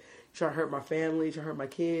pocket, trying to hurt my family, trying to hurt my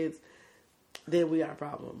kids, then we got a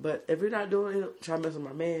problem. But if you're not doing it, trying to mess with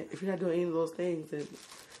my man, if you're not doing any of those things, then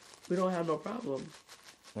we don't have no problem.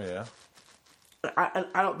 Yeah. I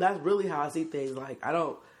don't. That's really how I see things. Like,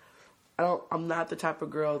 I'm not the type of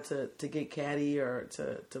girl to get catty or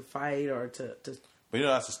to fight or to. But you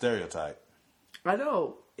know that's a stereotype. I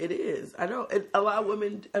know it is. I know, and a lot of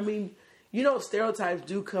women. I mean, stereotypes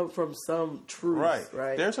do come from some truth,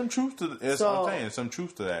 right? There's some truth to it. So, I'm saying there's some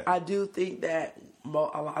truth to that. I do think that a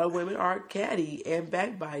lot of women are catty and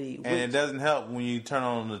backbiting, and it doesn't help when you turn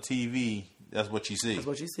on the TV. That's what you see. That's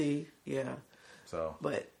what you see. Yeah. So,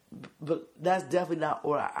 but that's definitely not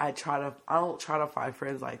what I try to. I don't try to find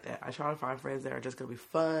friends like that. I try to find friends that are just gonna be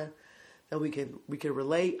fun, that we can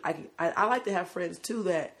relate. I like to have friends too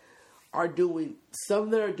that are doing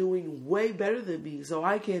way better than me, so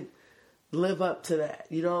I can live up to that.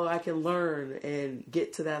 I can learn and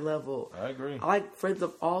get to that level. I agree. I like friends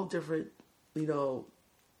of all different,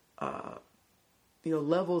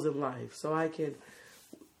 levels in life, so I can.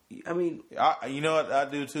 I mean, you know what I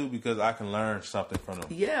do too, because I can learn something from them.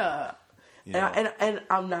 Yeah, and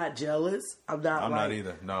I'm not jealous. I'm not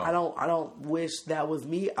either. No, I don't wish that was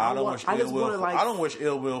me. I don't wish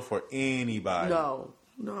ill will for anybody. No,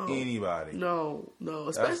 anybody. No.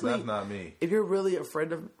 Especially that's not me. If you're really a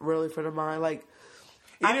friend of mine, like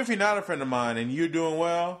even if you're not a friend of mine and you're doing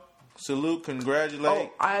well. Salute, congratulate.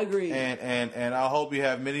 Oh, I agree. And I hope you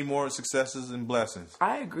have many more successes and blessings.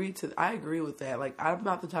 I agree with that. Like, I'm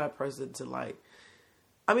not the type of person to like.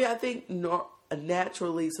 I mean, I think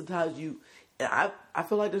naturally sometimes I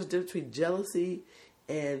feel like there's a difference between jealousy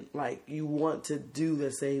and like you want to do the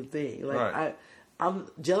same thing. Like right.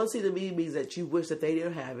 Jealousy to me means that you wish that they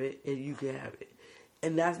didn't have it and you can have it,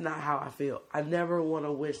 and that's not how I feel. I never want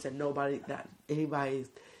to wish that anybody's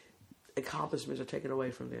accomplishments are taken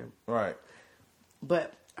away from them. Right.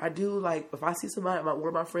 But I do, like, if I see somebody, one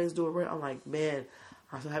of my friends doing well, I'm like, man,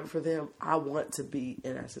 I'm so happy for them. I want to be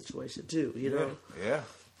in that situation too, Yeah.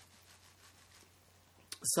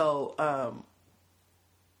 So,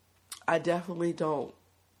 I definitely don't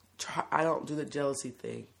do the jealousy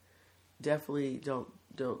thing. Definitely don't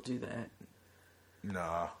do that.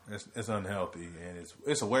 Nah, it's unhealthy and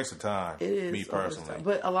it's a waste of time. It is me personally,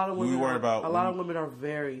 but a lot of women. worry about a lot of women are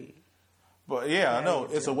very. But yeah, I know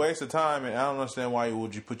it's a waste of time, and I don't understand why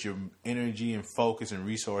would you put your energy and focus and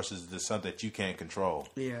resources to something that you can't control.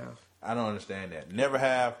 Yeah, I don't understand that. Never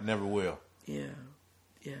have, never will. Yeah.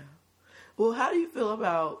 Well, how do you feel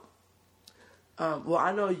about? Well,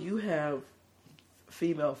 I know you have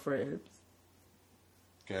female friends.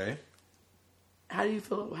 Okay. How do you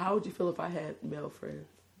feel? How would you feel if I had male friends?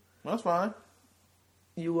 That's fine.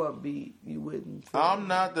 You wouldn't be. You wouldn't. I'm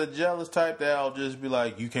not the jealous type that'll just be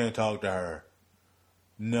like, you can't talk to her.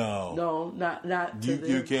 No. No, not to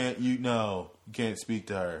them. You can't. You can't speak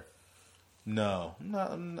to her. No,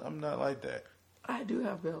 I'm not like that. I do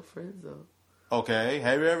have male friends though. Okay.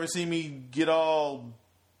 Have you ever seen me get all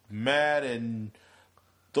mad and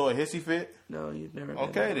throw a hissy fit? No, you've never.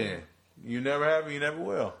 Okay, then. You never have. You never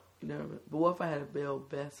will. You never. But what if I had a male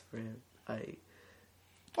best friend? Like.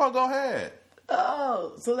 Oh, go ahead.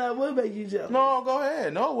 Oh, so that would make you jealous. No, go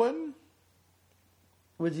ahead. No, it wouldn't.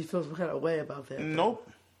 Would you feel some kind of way about that? Nope.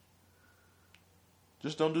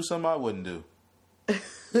 Just don't do something I wouldn't do.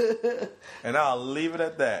 And I'll leave it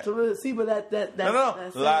at that. So, see, but that's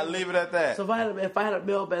I'll leave it at that. So if I had a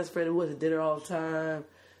male best friend who went to dinner all the time,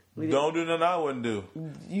 don't do nothing I wouldn't do.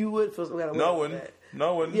 You would feel some kind of way. No, about wouldn't. that.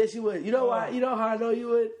 No, wouldn't. Yes, you would. You know why? You know how I know you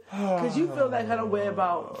would? Because you feel that kind of way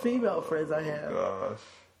about female friends I have. Gosh.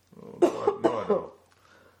 Oh, no, I don't.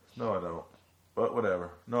 No, I don't. But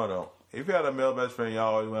whatever. No, I don't. If you had a male best friend,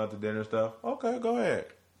 y'all always went out to dinner and stuff, okay, go ahead.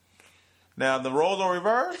 Now, the roles are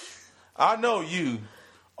reversed. I know you.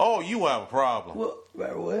 Oh, you will have a problem.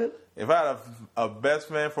 What? If I had a best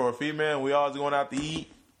friend for a female, we always going out to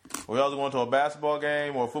eat, we always going to a basketball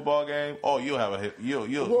game or a football game. Oh, you'll have a you'll.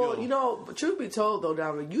 You know, but truth be told, though,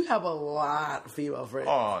 Dominic, you have a lot of female friends.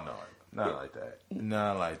 Oh no, not like that.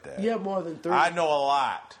 Not like that. You have more than 3. I know a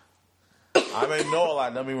lot. I mean, know a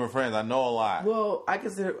lot. Don't mean we're friends. I know a lot. Well, I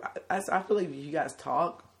consider. I feel like you guys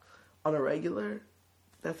talk on a regular.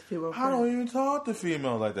 That's a female friend. I don't even talk to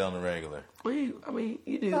females like that on the regular. Well, you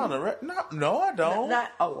do. No, I don't.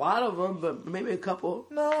 Not a lot of them, but maybe a couple.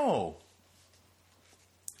 No.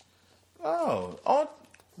 Oh,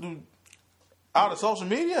 out of social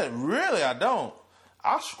media, really, I don't.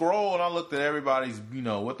 I scroll and I look at everybody's,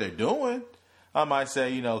 what they're doing. I might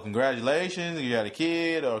say, congratulations, you had a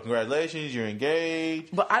kid, or congratulations, you're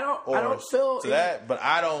engaged. But I don't feel to that. But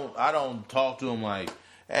I don't talk to them like,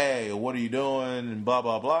 hey, what are you doing, and blah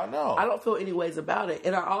blah blah. No, I don't feel any ways about it,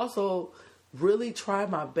 and I also really try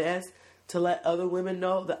my best to let other women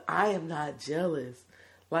know that I am not jealous.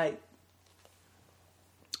 Like,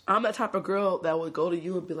 I'm that type of girl that would go to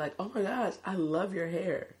you and be like, oh my gosh, I love your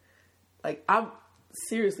hair. Like, I'm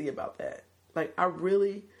seriously about that. Like, I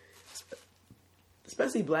really,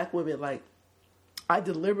 especially black women, like, I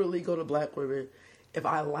deliberately go to black women if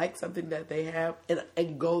I like something that they have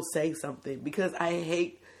and go say something, because I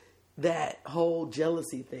hate that whole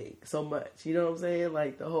jealousy thing so much. You know what I'm saying?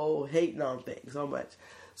 Like, the whole hating on thing so much.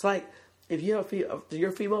 It's like, if you have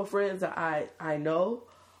your female friends that I know,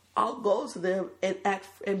 I'll go to them and act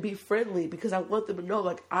and be friendly, because I want them to know,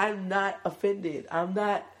 like, I'm not offended. I'm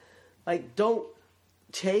not, like, don't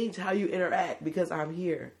change how you interact because I'm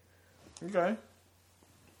here. Okay.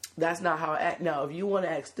 That's not how I act. Now, if you want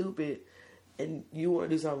to act stupid and you want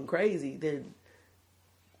to do something crazy, then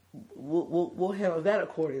we'll handle that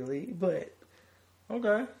accordingly. But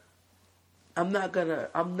okay, I'm not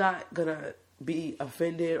gonna be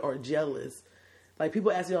offended or jealous. Like,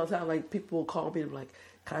 people ask me all the time. Like, people will call me and be like,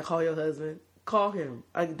 "Can I call your husband?" Call him.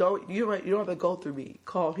 You don't have to go through me.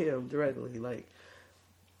 Call him directly. Like,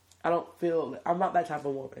 I'm not that type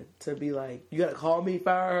of woman to be like, you gotta call me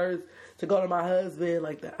first to go to my husband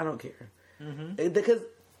like that. I don't care. Mm-hmm.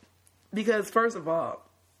 Because first of all,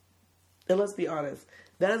 and let's be honest,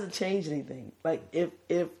 that doesn't change anything. Like,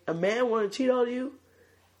 if a man want to cheat on you,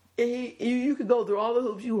 you can go through all the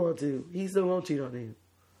hoops you want to, he still won't cheat on you.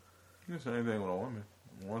 You can say anything with a woman.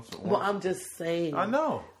 Once. Well, I'm just saying. I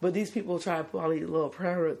know. But these people try to put all these little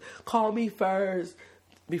parameters. Call me first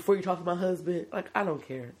before you talk to my husband. Like, I don't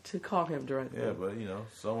care. To call him directly. Yeah, but,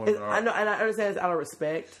 some women are... I know, and I understand it's out of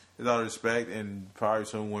respect. It's out of respect, and probably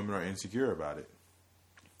some women are insecure about it.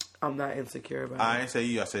 I'm not insecure about it. I didn't say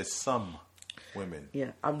you. I said some women.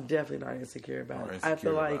 Yeah, I'm definitely not insecure about it. I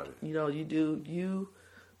feel like, you do...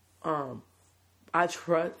 I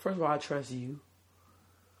trust... First of all, I trust you.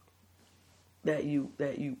 That you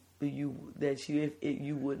if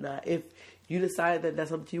you decide that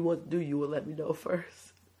that's something you want to do, you will let me know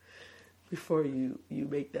first before you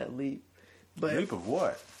make that leap. But leap of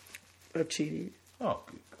what? Of cheating. Oh,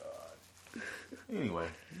 good God! Anyway,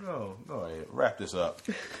 go ahead. Wrap this up.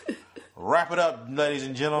 Wrap it up, ladies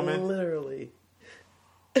and gentlemen. Literally.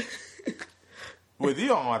 With you,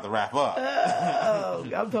 don't have to wrap up. Oh,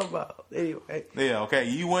 I'm talking about anyway. Yeah, okay.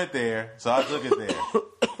 You went there, so I took it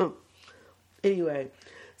there. Anyway,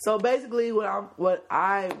 so basically,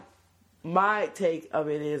 my take of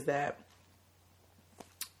it is that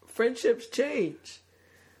friendships change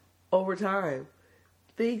over time.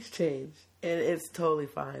 Things change, and it's totally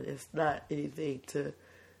fine. It's not anything to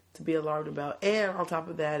be alarmed about. And on top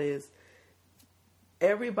of that is,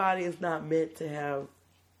 everybody is not meant to have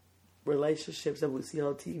relationships that we see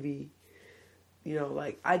on TV. You know,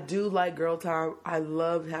 like, I do like girl time. I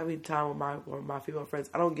love having time with my female friends.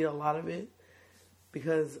 I don't get a lot of it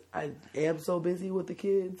because I am so busy with the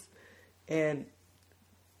kids and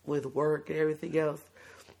with work and everything else.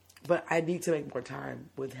 But I need to make more time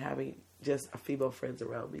with having just female friends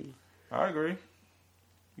around me. I agree.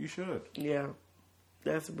 You should. Yeah.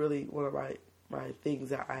 That's really one of my things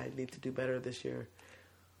that I need to do better this year.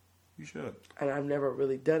 You should. And I've never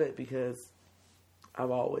really done it because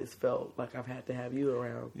I've always felt like I've had to have you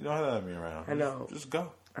around. You don't have to have me around. I know. Just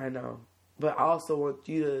go. I know. But I also want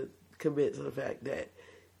you to commit to the fact that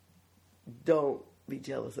don't be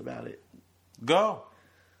jealous about it. Go.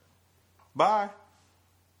 Bye.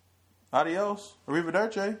 Adios.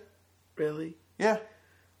 Arrivederci. Really? Yeah.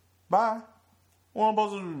 Bye. Well, I'm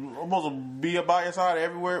supposed to be by your side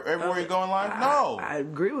everywhere you go in life? No. I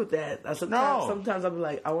agree with that. Sometimes I'll be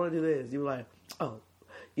like, I want to do this. You're like, oh,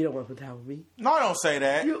 you don't want to spend time with me? No, I don't say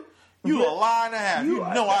that. You a lie and a half. You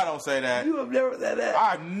know I don't say that. You have never said that.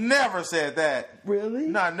 I've never said that. Really?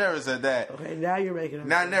 No, I never said that. Okay, now you're making up.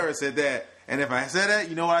 No, I never said that. And if I said that,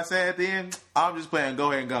 you know what I said at the end? I'm just playing go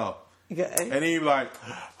ahead and go. Okay. And then you're like,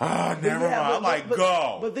 never mind. I'm like,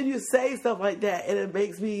 go. But then you say stuff like that, and it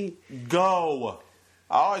makes me... Go.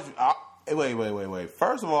 Wait.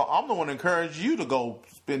 First of all, I'm the one to encourage you to go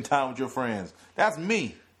spend time with your friends. That's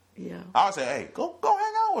me. Yeah. I'll say, hey, go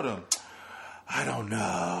hang out with them. I don't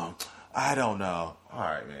know. All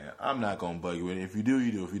right, man. I'm not going to bug you with it. If you do,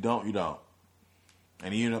 you do. If you don't, you don't.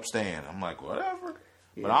 And you end up staying. I'm like, whatever.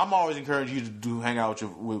 Yeah. But I'm always encouraging you to hang out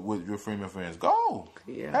with your female friends. Go.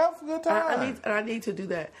 Yeah. Have a good time. I need to do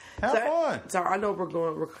that. Have fun. So I know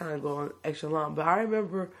we're kind of going extra long, but I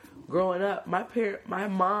remember growing up, my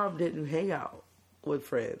mom didn't hang out with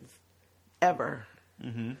friends ever.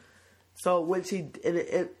 Mm-hmm. So when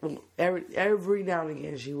every now and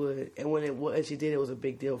again she would, and when she did, it was a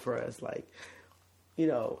big deal for us. Like, you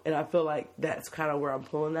know, and I feel like that's kind of where I'm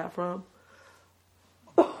pulling that from.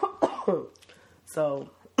 So,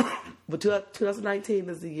 but 2019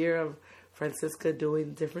 is the year of Francisca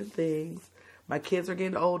doing different things. My kids are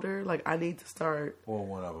getting older. Like, I need to start. Well,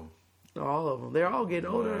 one of them. All of them. They're all getting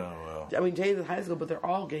older. Well. I mean, James is high school, but they're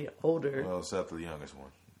all getting older. Well, except for the youngest one.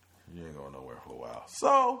 You ain't going nowhere for a while.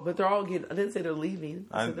 So. But they're all getting. I didn't say they're leaving.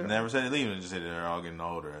 I never said they're leaving. I just said they're all getting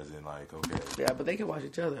older, as in, like, okay. Yeah, but they can watch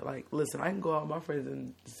each other. Like, listen, I can go out with my friends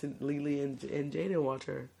and Lily and Jaden watch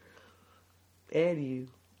her. And you.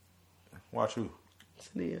 Watch who?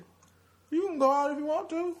 Sania. You can go out if you want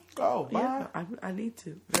to. Go. Bye. Yeah, I need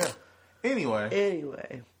to. Yeah.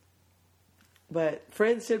 Anyway. But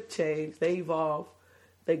friendship change. They evolve.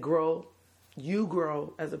 They grow. You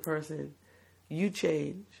grow as a person. You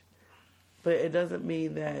change. But it doesn't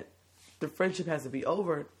mean that the friendship has to be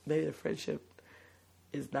over. Maybe the friendship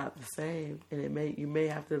is not the same. And you may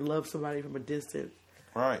have to love somebody from a distance.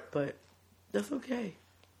 Right. But that's okay.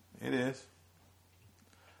 It is.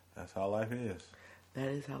 That's how life is. That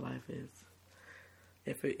is how life is.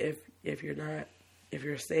 If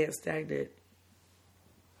you're staying stagnant,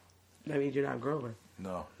 that means you're not growing.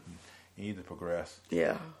 No, you need to progress.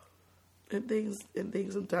 Yeah, and things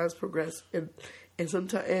sometimes progress, and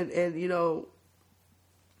sometimes and you know,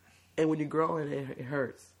 and when you're growing, it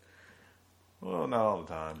hurts. Well, not all the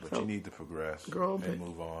time, but you need to progress and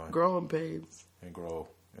move on. Growing pains. And grow.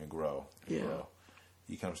 Yeah. Grow.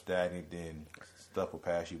 You come stagnant, then stuff will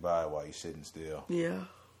pass you by while you're sitting still. Yeah.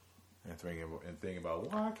 And thinking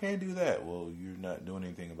about, well, I can't do that. Well, you're not doing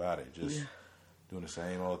anything about it. Just doing the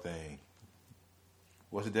same old thing.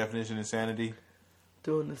 What's the definition of insanity?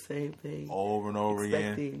 Doing the same thing. Over and over again.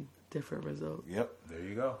 Expecting different results. Yep. There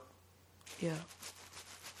you go. Yeah.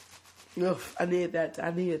 Ugh, I needed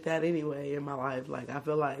that anyway in my life. Like, I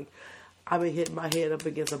feel like I've been hitting my head up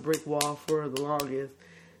against a brick wall for the longest.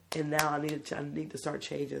 And now I need to start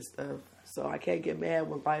changing stuff. So I can't get mad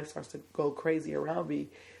when life starts to go crazy around me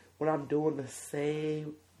when I'm doing the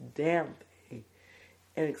same damn thing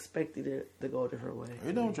and expecting it to go a different way. Are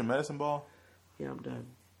you done with your medicine ball? Yeah, I'm done.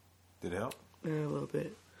 Did it help? Yeah, a little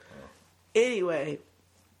bit. Oh. Anyway,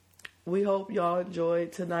 we hope y'all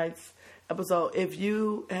enjoyed tonight's episode. If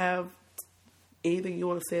you have anything you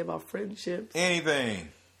want to say about friendships, anything,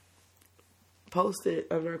 post it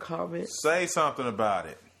under a comment. Say something about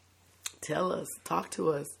it. Tell us. Talk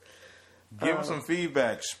to us. Give us some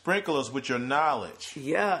feedback. Sprinkle us with your knowledge.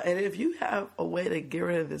 Yeah, and if you have a way to get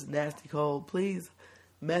rid of this nasty cold, please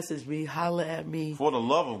message me, holla at me. For the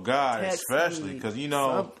love of God, Text especially, because, you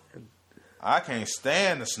know, something. I can't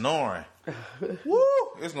stand the snoring. Woo!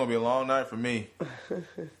 It's going to be a long night for me.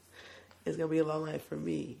 It's going to be a long night for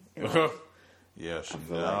me. Yes,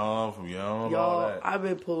 Y'all, all that. I've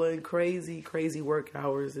been pulling crazy work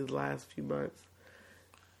hours these last few months.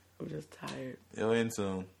 I'm just tired. It'll end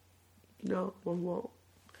soon. No, one won't.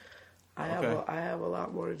 I have a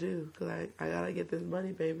lot more to do because I gotta get this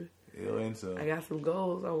money, baby. It'll end soon. I got some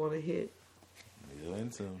goals I want to hit. It'll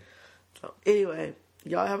end soon. So anyway,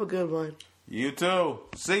 y'all have a good one. You too.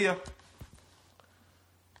 See ya.